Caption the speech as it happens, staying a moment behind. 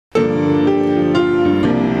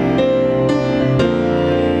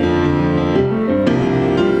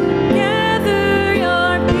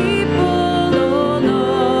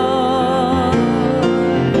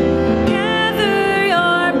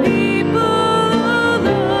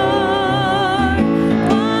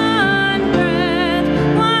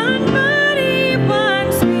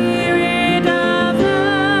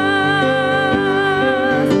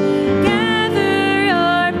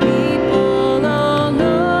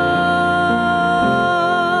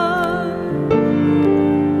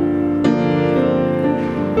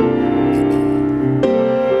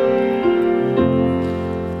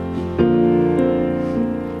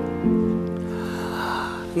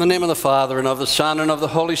Father, and of the Son, and of the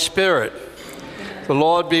Holy Spirit. The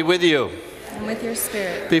Lord be with you. And with your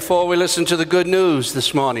spirit. Before we listen to the good news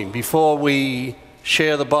this morning, before we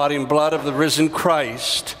share the body and blood of the risen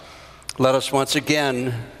Christ, let us once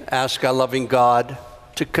again ask our loving God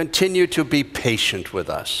to continue to be patient with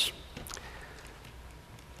us.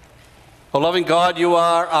 O loving God, you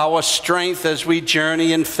are our strength as we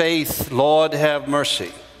journey in faith. Lord, have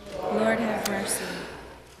mercy. Lord, have mercy.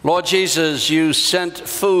 Lord Jesus, you sent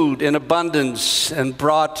food in abundance and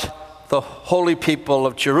brought the holy people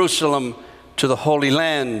of Jerusalem to the Holy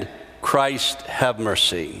Land. Christ, have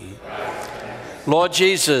mercy. Lord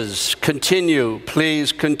Jesus,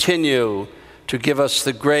 please continue to give us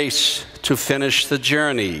the grace to finish the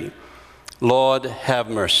journey. Lord, have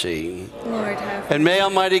mercy. Lord, have mercy. And may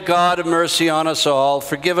Almighty God have mercy on us all,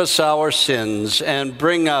 forgive us our sins, and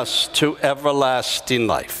bring us to everlasting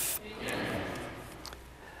life.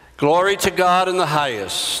 Glory to God in the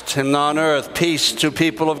highest, and on earth peace to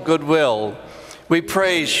people of good will. We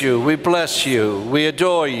praise you, we bless you, we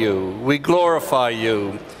adore you, we glorify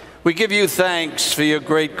you. We give you thanks for your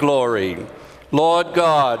great glory. Lord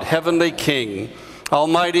God, Heavenly King,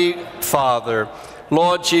 Almighty Father,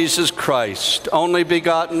 Lord Jesus Christ, only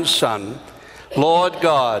begotten Son, Lord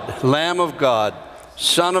God, Lamb of God,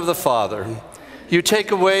 Son of the Father, you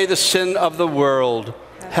take away the sin of the world,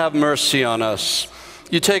 have mercy on us.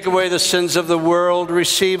 You take away the sins of the world,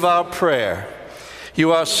 receive our prayer.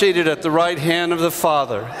 You are seated at the right hand of the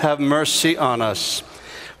Father, have mercy on us.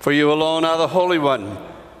 For you alone are the Holy One.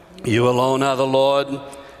 You alone are the Lord.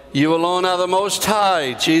 You alone are the Most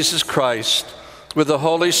High, Jesus Christ, with the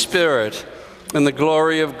Holy Spirit and the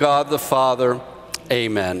glory of God the Father.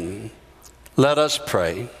 Amen. Let us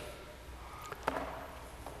pray.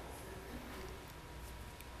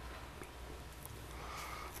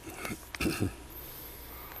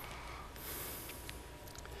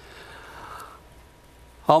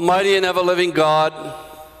 Almighty and ever-living God,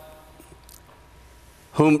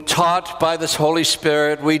 whom taught by this Holy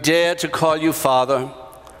Spirit, we dare to call you Father.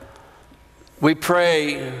 We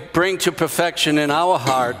pray, bring to perfection in our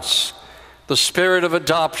hearts the spirit of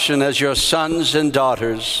adoption as your sons and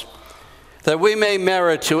daughters, that we may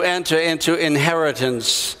merit to enter into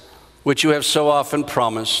inheritance which you have so often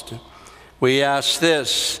promised. We ask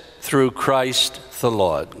this through Christ the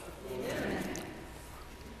Lord.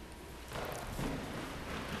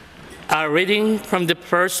 A reading from the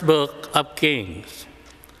first book of Kings.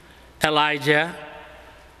 Elijah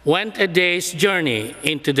went a day's journey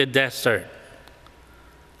into the desert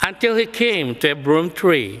until he came to a broom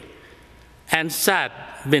tree and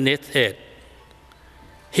sat beneath it.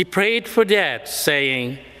 He prayed for death,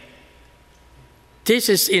 saying, "This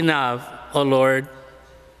is enough, O Lord.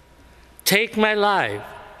 Take my life,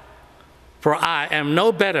 for I am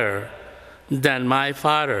no better than my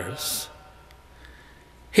fathers."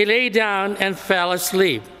 He lay down and fell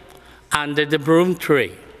asleep under the broom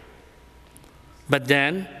tree. But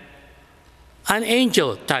then an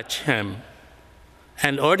angel touched him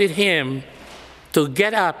and ordered him to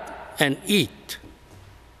get up and eat.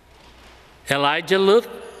 Elijah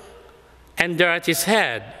looked, and there at his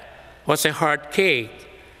head was a hard cake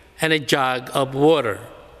and a jug of water.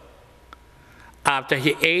 After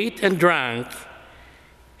he ate and drank,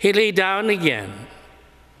 he lay down again.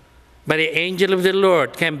 But the angel of the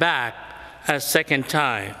Lord came back a second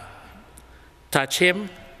time, touched him,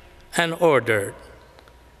 and ordered,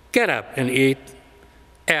 "Get up and eat,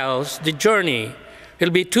 else the journey will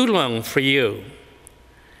be too long for you."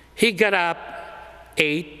 He got up,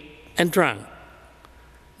 ate, and drank.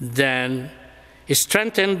 Then he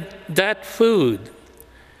strengthened that food.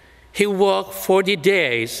 He walked 40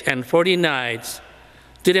 days and 40 nights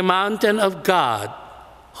to the mountain of God,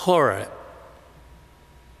 Horeb.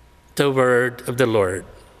 The word of the Lord.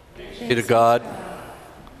 Thanks be to God.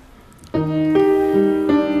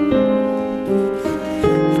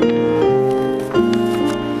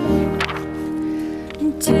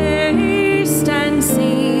 Taste and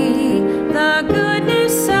see the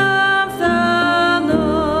goodness of the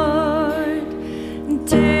Lord.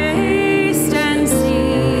 Taste and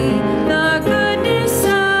see the goodness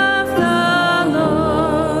of the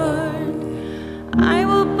Lord. I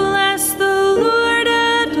will bless the Lord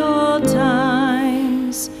at all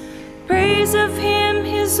times. Praise of him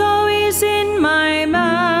is always in my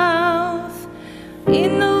mouth.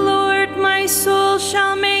 In the Lord my soul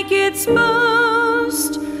shall make its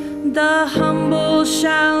boast. The humble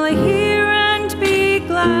shall hear and be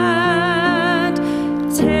glad.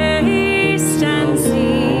 Taste and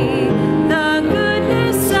see the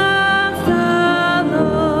goodness of the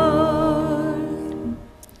Lord.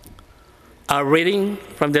 A reading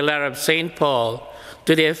from the letter of St. Paul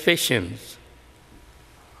to the Ephesians,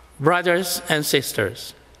 brothers and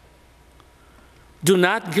sisters, do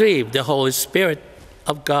not grieve the Holy Spirit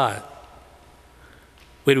of God,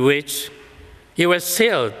 with which you were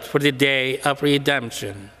sealed for the day of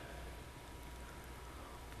redemption.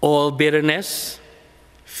 All bitterness,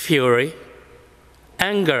 fury,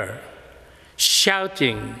 anger,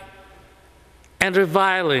 shouting, and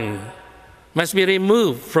reviling must be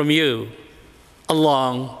removed from you,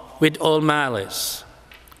 along with all malice.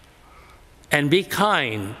 And be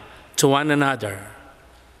kind to one another,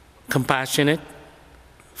 compassionate,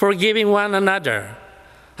 forgiving one another,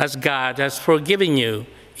 as God has forgiven you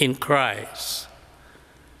in Christ.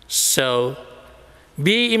 So,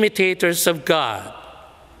 be imitators of God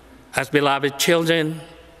as beloved children,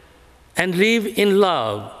 and live in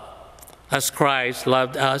love as Christ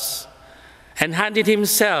loved us and handed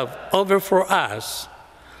himself over for us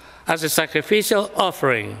as a sacrificial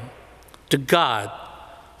offering to God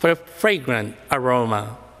for a fragrant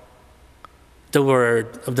aroma. The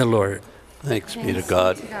word of the Lord. Thanks be to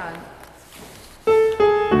God.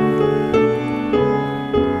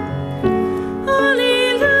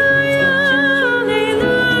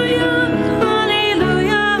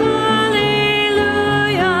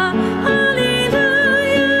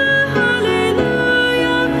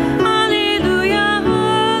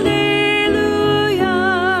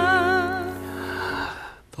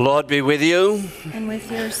 The Lord be with you. And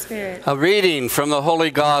with your spirit. A reading from the Holy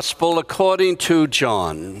Gospel according to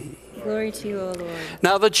John. Glory to you, O Lord.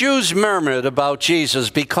 Now the Jews murmured about Jesus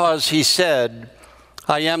because he said,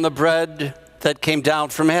 I am the bread that came down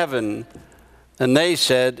from heaven. And they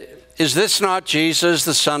said, is this not Jesus,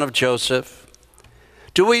 the son of Joseph?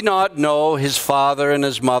 Do we not know his father and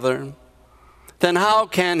his mother? Then how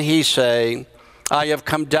can he say, I have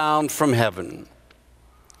come down from heaven?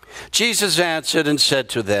 Jesus answered and said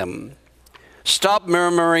to them, stop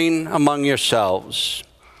murmuring among yourselves.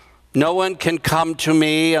 No one can come to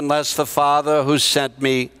me unless the Father who sent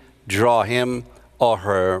me draw him or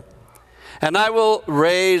her. And I will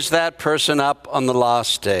raise that person up on the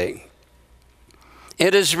last day.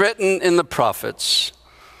 It is written in the prophets,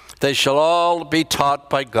 they shall all be taught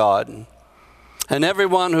by God. And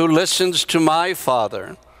everyone who listens to my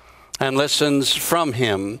Father and listens from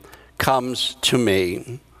him comes to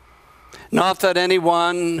me. Not that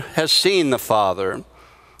anyone has seen the Father,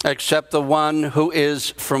 except the one who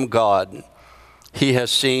is from God. He has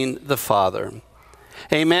seen the Father.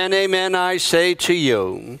 Amen, amen, I say to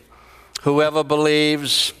you, whoever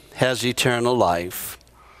believes has eternal life.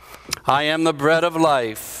 I am the bread of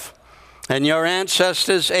life, and your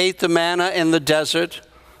ancestors ate the manna in the desert,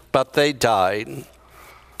 but they died.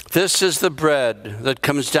 This is the bread that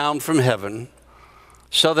comes down from heaven,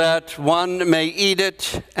 so that one may eat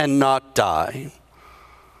it and not die.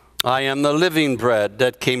 I am the living bread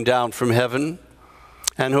that came down from heaven,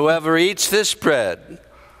 and whoever eats this bread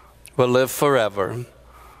will live forever.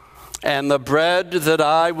 And the bread that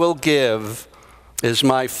I will give is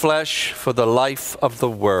my flesh for the life of the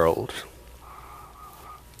world.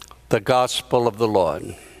 The Gospel of the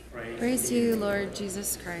Lord. Praise to you, Lord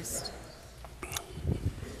Jesus Christ.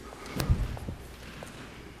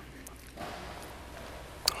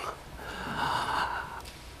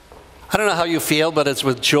 I don't know how you feel, but it's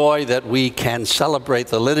with joy that we can celebrate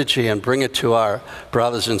the liturgy and bring it to our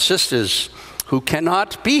brothers and sisters who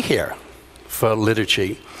cannot be here for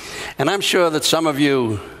liturgy. And I'm sure that some of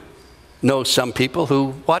you know some people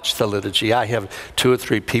who watch the liturgy. I have 2 or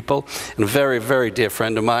 3 people, and a very, very dear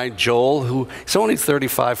friend of mine, Joel, who is only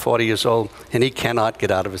 35, 40 years old, and he cannot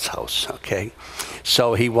get out of his house, okay?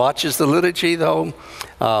 So he watches the liturgy, though,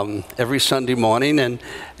 every Sunday morning, and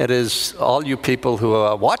it is all you people who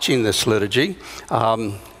are watching this liturgy,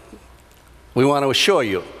 we want to assure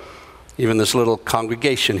you, even this little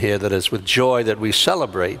congregation here, that is with joy that we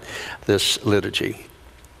celebrate this liturgy.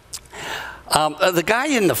 The guy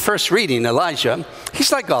in the first reading, Elijah,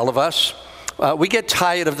 he's like all of us. We get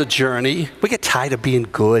tired of the journey. We get tired of being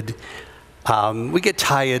good. We get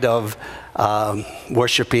tired of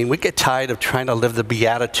worshiping. We get tired of trying to live the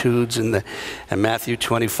Beatitudes in Matthew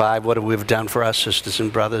 25, what we've done for our sisters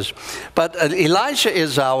and brothers. But Elijah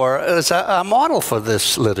is our model for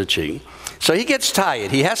this liturgy. So he gets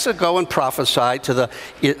tired. He has to go and prophesy to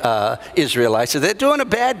the Israelites. They're doing a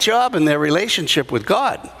bad job in their relationship with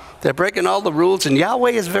God. They're breaking all the rules, and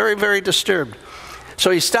Yahweh is very, very disturbed.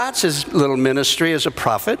 So he starts his little ministry as a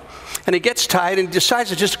prophet, and he gets tired and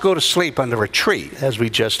decides to just go to sleep under a tree, as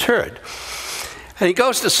we just heard. And he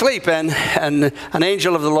goes to sleep, and an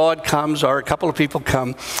angel of the Lord comes, or a couple of people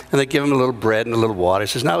come, and they give him a little bread and a little water. He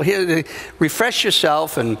says, now here, refresh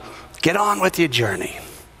yourself and get on with your journey.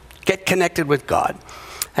 Get connected with God.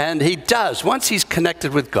 And he does. Once he's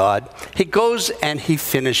connected with God, he goes and he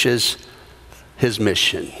finishes his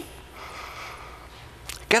mission.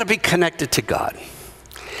 Got to be connected to God.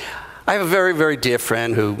 I have a very, very dear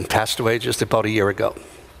friend who passed away just about a year ago.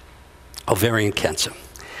 Ovarian cancer.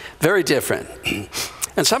 Very dear friend.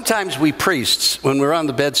 And sometimes we priests, when we're on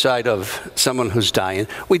the bedside of someone who's dying,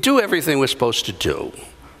 we do everything we're supposed to do.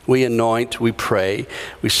 We anoint, we pray,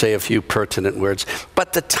 we say a few pertinent words.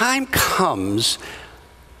 But the time comes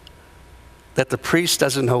that the priest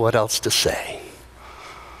doesn't know what else to say.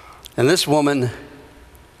 And this woman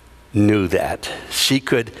knew that. She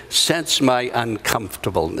could sense my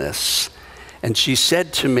uncomfortableness. And she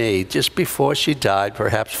said to me, just before she died,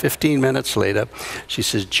 perhaps 15 minutes later, she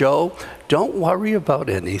says, Joe, don't worry about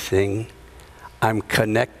anything. I'm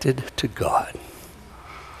connected to God.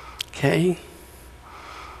 Okay?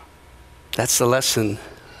 That's the lesson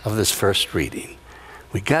of this first reading.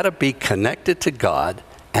 We got to be connected to God,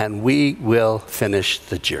 and we will finish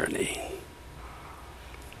the journey.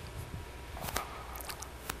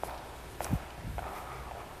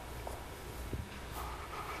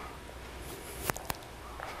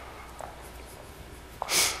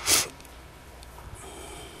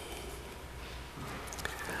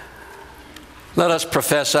 Let us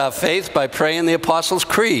profess our faith by praying the Apostles'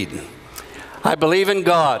 Creed. I believe in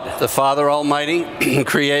God, the Father Almighty,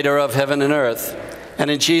 creator of heaven and earth, and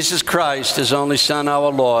in Jesus Christ, his only Son, our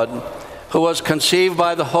Lord, who was conceived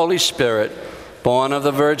by the Holy Spirit, born of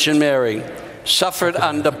the Virgin Mary, suffered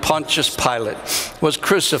under Pontius Pilate, was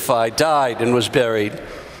crucified, died, and was buried.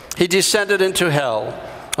 He descended into hell.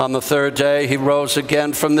 On the third day, he rose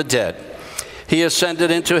again from the dead. He ascended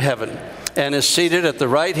into heaven and is seated at the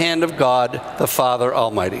right hand of God, the Father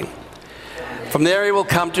Almighty. From there he will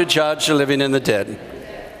come to judge the living and the dead.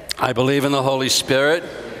 I believe in the Holy Spirit,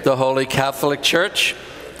 the Holy Catholic Church,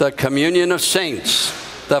 the communion of saints,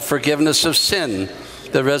 the forgiveness of sin,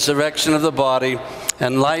 the resurrection of the body,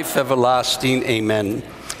 and life everlasting. Amen.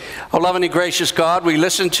 O loving and gracious God, we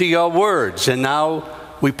listen to your words, and now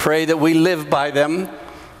we pray that we live by them.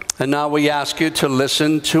 And now we ask you to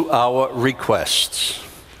listen to our requests.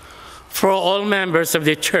 For all members of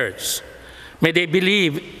the church, may they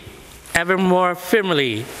believe ever more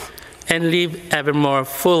firmly and live ever more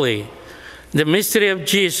fully the mystery of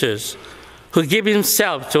Jesus, who gave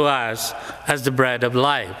himself to us as the bread of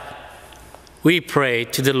life. We pray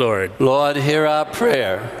to the Lord. Lord, hear our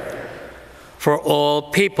prayer. For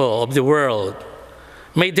all people of the world,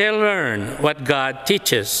 may they learn what God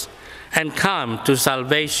teaches and come to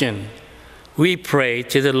salvation. We pray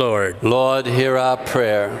to the Lord. Lord, hear our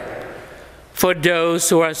prayer. For those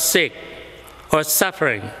who are sick or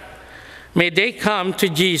suffering, may they come to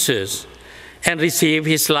Jesus and receive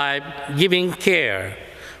his life-giving care.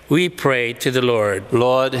 We pray to the Lord.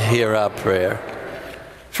 Lord, hear our prayer.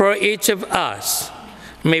 For each of us,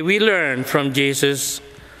 may we learn from Jesus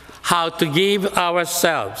how to give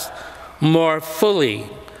ourselves more fully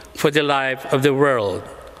for the life of the world.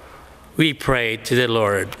 We pray to the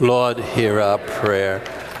Lord. Lord, hear our prayer.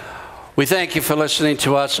 We thank you for listening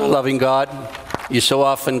to us, O loving God. You so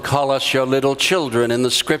often call us your little children in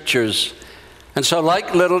the Scriptures. And so,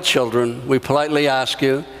 like little children, we politely ask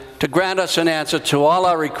you to grant us an answer to all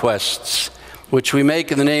our requests, which we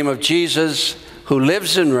make in the name of Jesus, who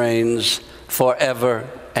lives and reigns forever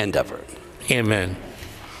and ever. Amen.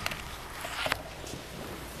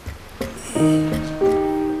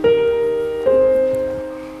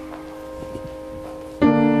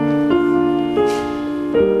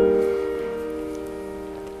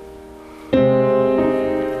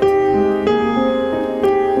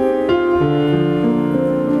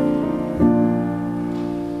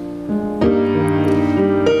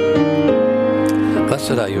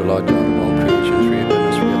 Blessed are you, Lord God of all creation, for your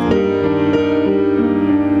goodness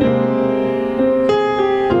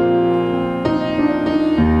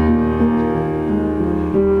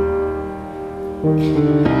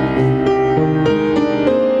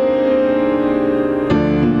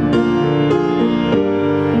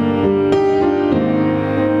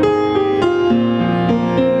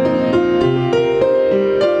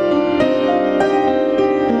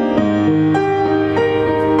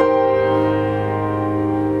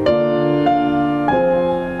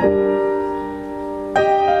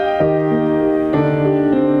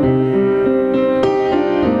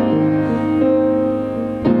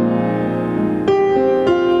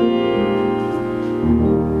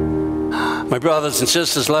brothers and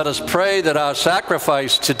sisters, let us pray that our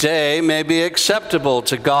sacrifice today may be acceptable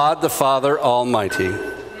to God the Father Almighty.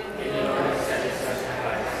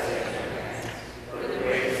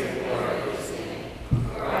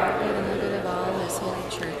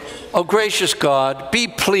 O gracious God, be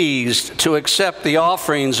pleased to accept the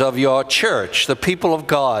offerings of your church, the people of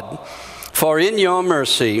God, for in your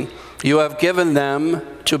mercy you have given them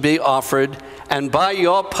to be offered, and by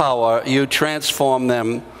your power you transform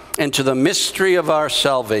them into the mystery of our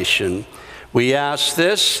salvation. We ask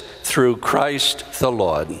this through Christ the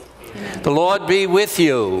Lord. Amen. The Lord be with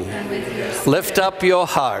you. And with your spirit. Lift up your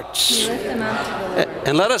hearts. We lift them up to the Lord.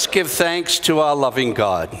 And let us give thanks to our loving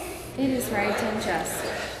God. It is right and just.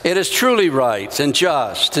 It is truly right and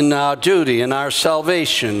just and our duty and our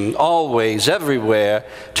salvation, always, everywhere,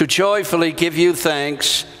 to joyfully give you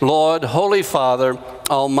thanks, Lord, Holy Father,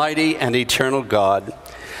 Almighty and eternal God.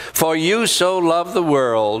 For you so loved the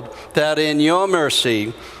world that in your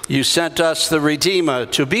mercy you sent us the Redeemer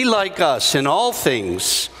to be like us in all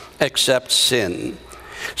things except sin,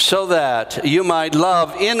 so that you might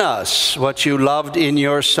love in us what you loved in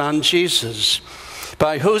your Son Jesus,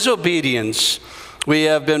 by whose obedience we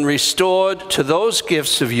have been restored to those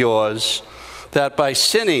gifts of yours that by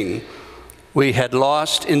sinning we had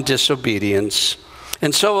lost in disobedience.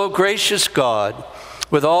 And so, O gracious God,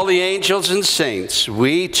 with all the angels and saints,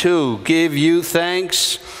 we too give you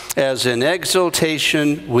thanks as in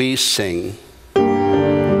exultation we sing.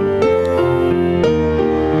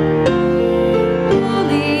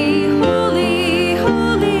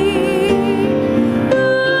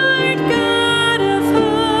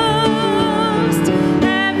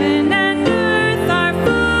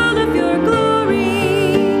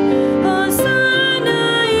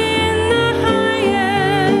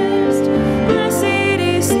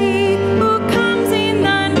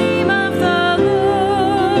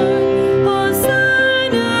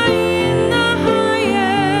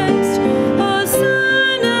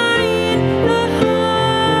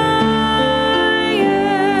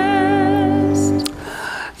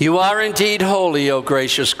 You are indeed holy, O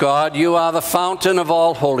gracious God. You are the fountain of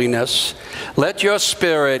all holiness. Let your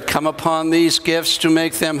Spirit come upon these gifts to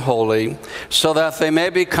make them holy, so that they may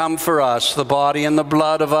become for us the body and the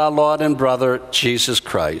blood of our Lord and brother, Jesus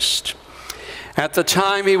Christ. At the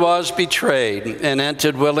time he was betrayed and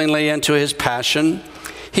entered willingly into his passion,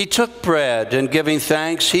 he took bread, and giving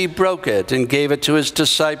thanks, he broke it and gave it to his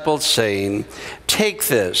disciples, saying, "Take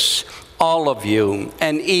this, all of you,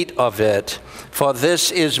 and eat of it, for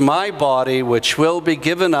this is my body which will be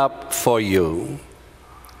given up for you."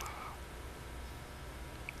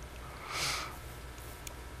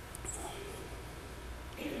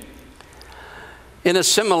 In a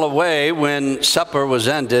similar way, when supper was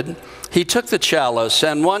ended, he took the chalice,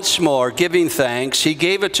 and once more, giving thanks, he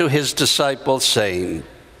gave it to his disciples, saying,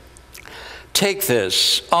 "Take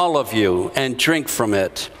this, all of you, and drink from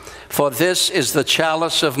it, for this is the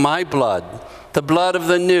chalice of my blood, the blood of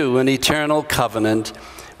the new and eternal covenant,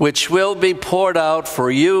 which will be poured out for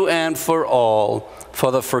you and for all for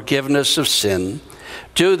the forgiveness of sin.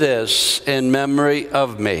 Do this in memory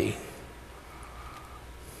of me."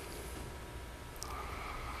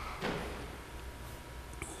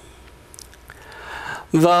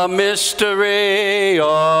 The mystery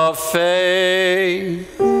of faith.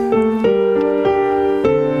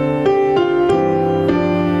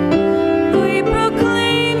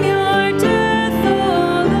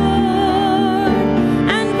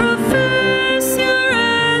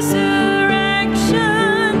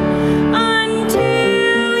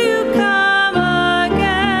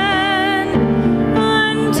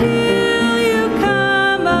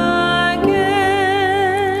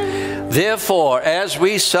 Therefore, as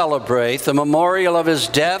we celebrate the memorial of his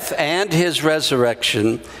death and his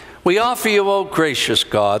resurrection, we offer you, O gracious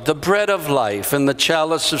God, the bread of life and the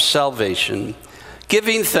chalice of salvation,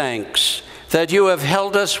 giving thanks that you have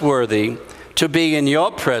held us worthy to be in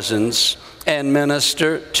your presence and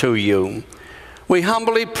minister to you. We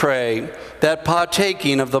humbly pray that,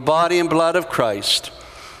 partaking of the body and blood of Christ,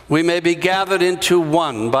 we may be gathered into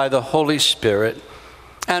one by the Holy Spirit.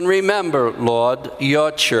 And remember, Lord,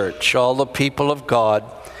 your church, all the people of God,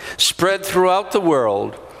 spread throughout the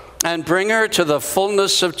world, and bring her to the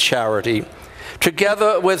fullness of charity,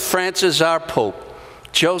 together with Francis our Pope,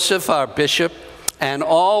 Joseph our Bishop, and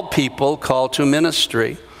all people called to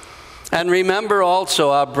ministry. And remember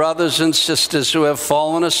also our brothers and sisters who have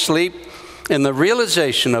fallen asleep in the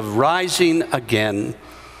realization of rising again,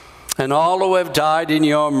 and all who have died in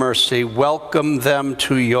your mercy, welcome them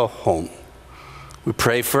to your home. We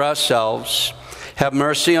pray for ourselves. Have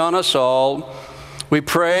mercy on us all. We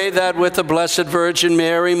pray that with the Blessed Virgin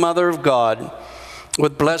Mary, Mother of God,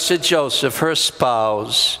 with Blessed Joseph, her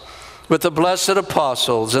spouse, with the blessed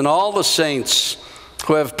apostles and all the saints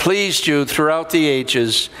who have pleased you throughout the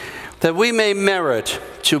ages, that we may merit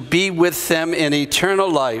to be with them in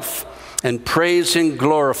eternal life and praise and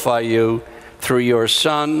glorify you through your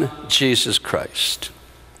Son, Jesus Christ.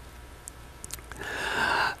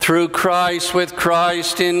 Through Christ, with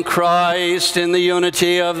Christ, in the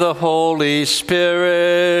unity of the Holy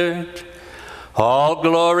Spirit, all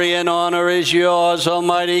glory and honor is yours,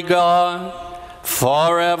 Almighty God,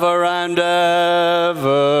 forever and ever.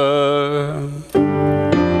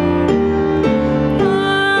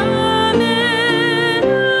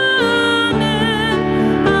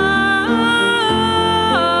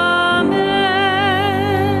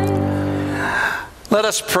 Let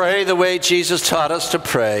us pray the way Jesus taught us to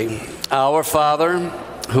pray. Our Father,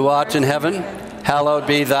 who art in heaven, hallowed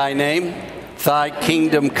be thy name. Thy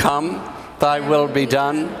kingdom come, thy will be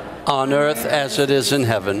done, on earth as it is in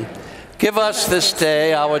heaven. Give us this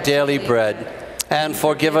day our daily bread, and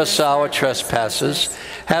forgive us our trespasses,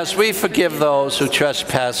 as we forgive those who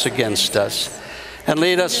trespass against us. And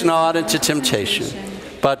lead us not into temptation,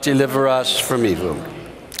 but deliver us from evil.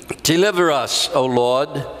 Deliver us, O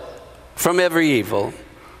Lord, from every evil.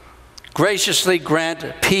 Graciously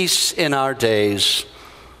grant peace in our days,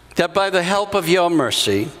 that by the help of your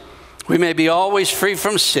mercy we may be always free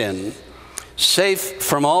from sin, safe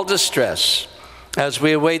from all distress, as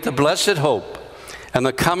we await the blessed hope and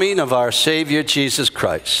the coming of our Savior Jesus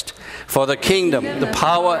Christ. For the kingdom, the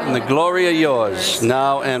power, and the glory are yours,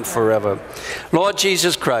 now and forever. Lord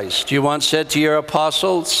Jesus Christ, you once said to your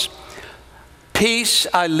apostles, "Peace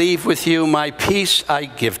I leave with you, my peace I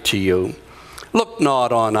give to you. Look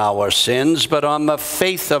not on our sins, but on the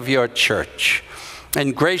faith of your church,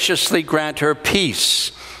 and graciously grant her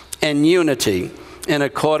peace and unity in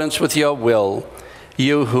accordance with your will,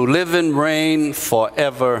 you who live and reign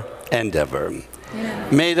forever and ever." Amen.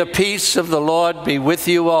 May the peace of the Lord be with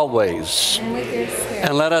you always. And with your spirit.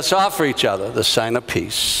 And let us offer each other the sign of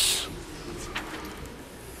peace.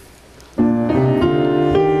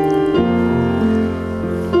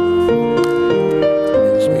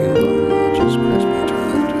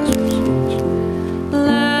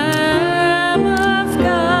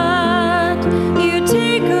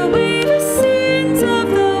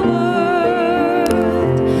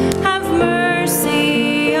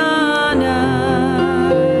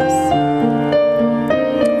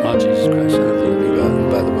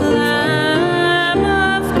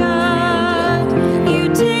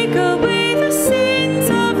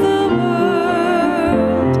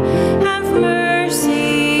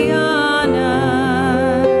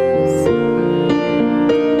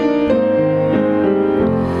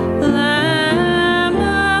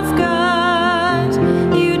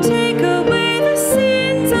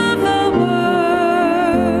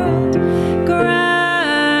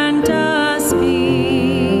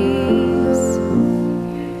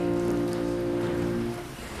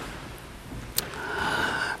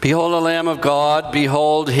 Behold the Lamb of God,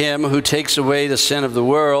 behold him who takes away the sin of the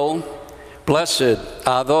world. Blessed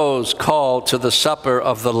are those called to the supper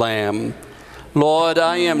of the Lamb. Lord,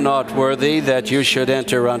 I am not worthy that you should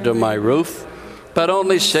enter under my roof, but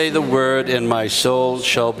only say the word, and my soul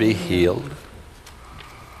shall be healed.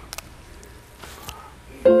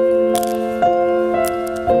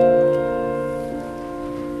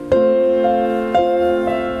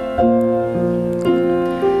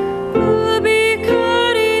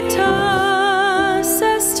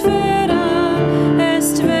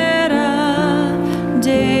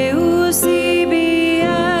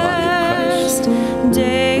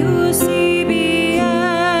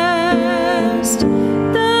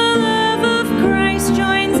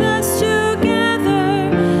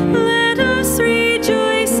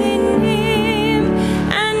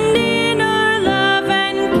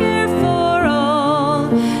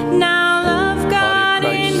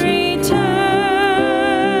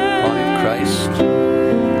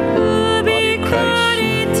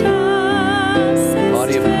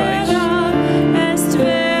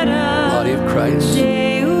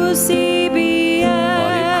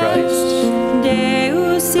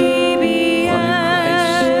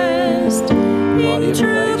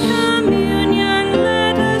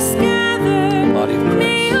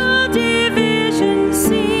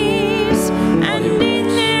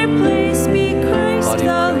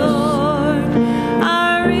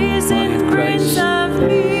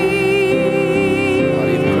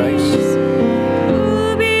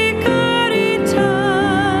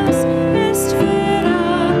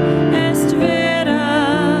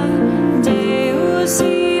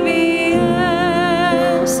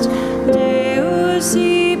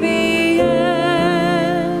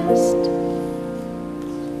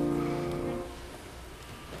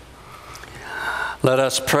 Let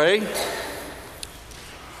us pray.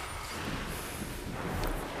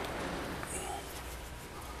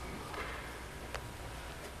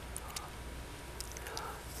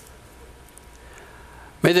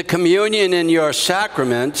 May the communion in your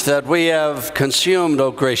sacrament that we have consumed,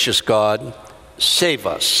 O gracious God, save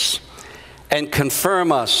us and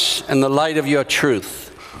confirm us in the light of your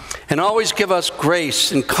truth, and always give us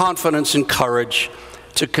grace and confidence and courage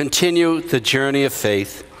to continue the journey of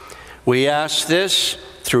faith. We ask this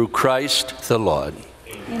through Christ the Lord.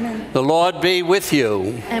 Amen. The Lord be with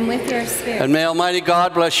you. And with your spirit. And may Almighty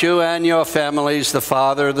God bless you and your families, the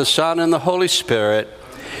Father, the Son, and the Holy Spirit.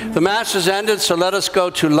 The Mass is ended, so let us go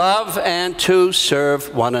to love and to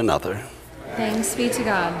serve one another. Thanks be to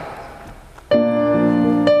God.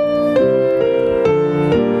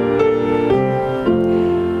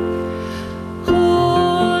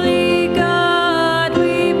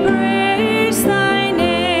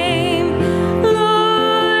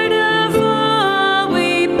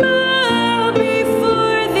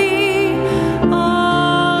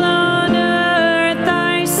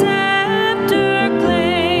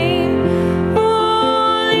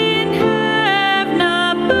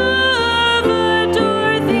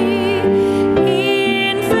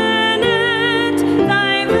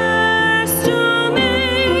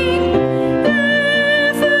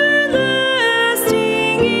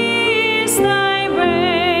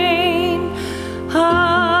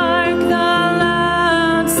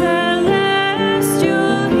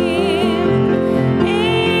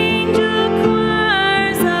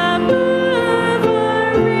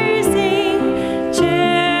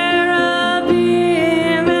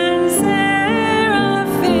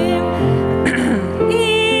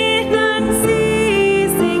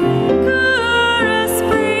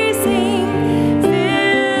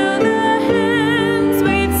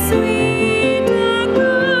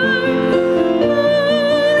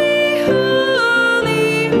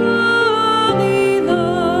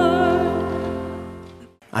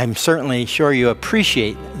 I'm certainly sure you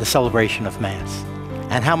appreciate the celebration of Mass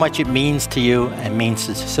and how much it means to you and means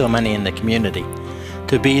to so many in the community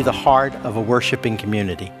to be the heart of a worshiping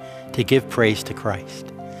community, to give praise to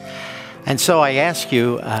Christ. And so I ask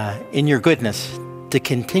you, in your goodness, to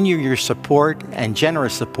continue your support and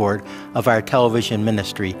generous support of our television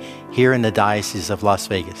ministry here in the Diocese of Las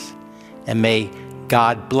Vegas. And may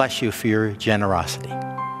God bless you for your generosity.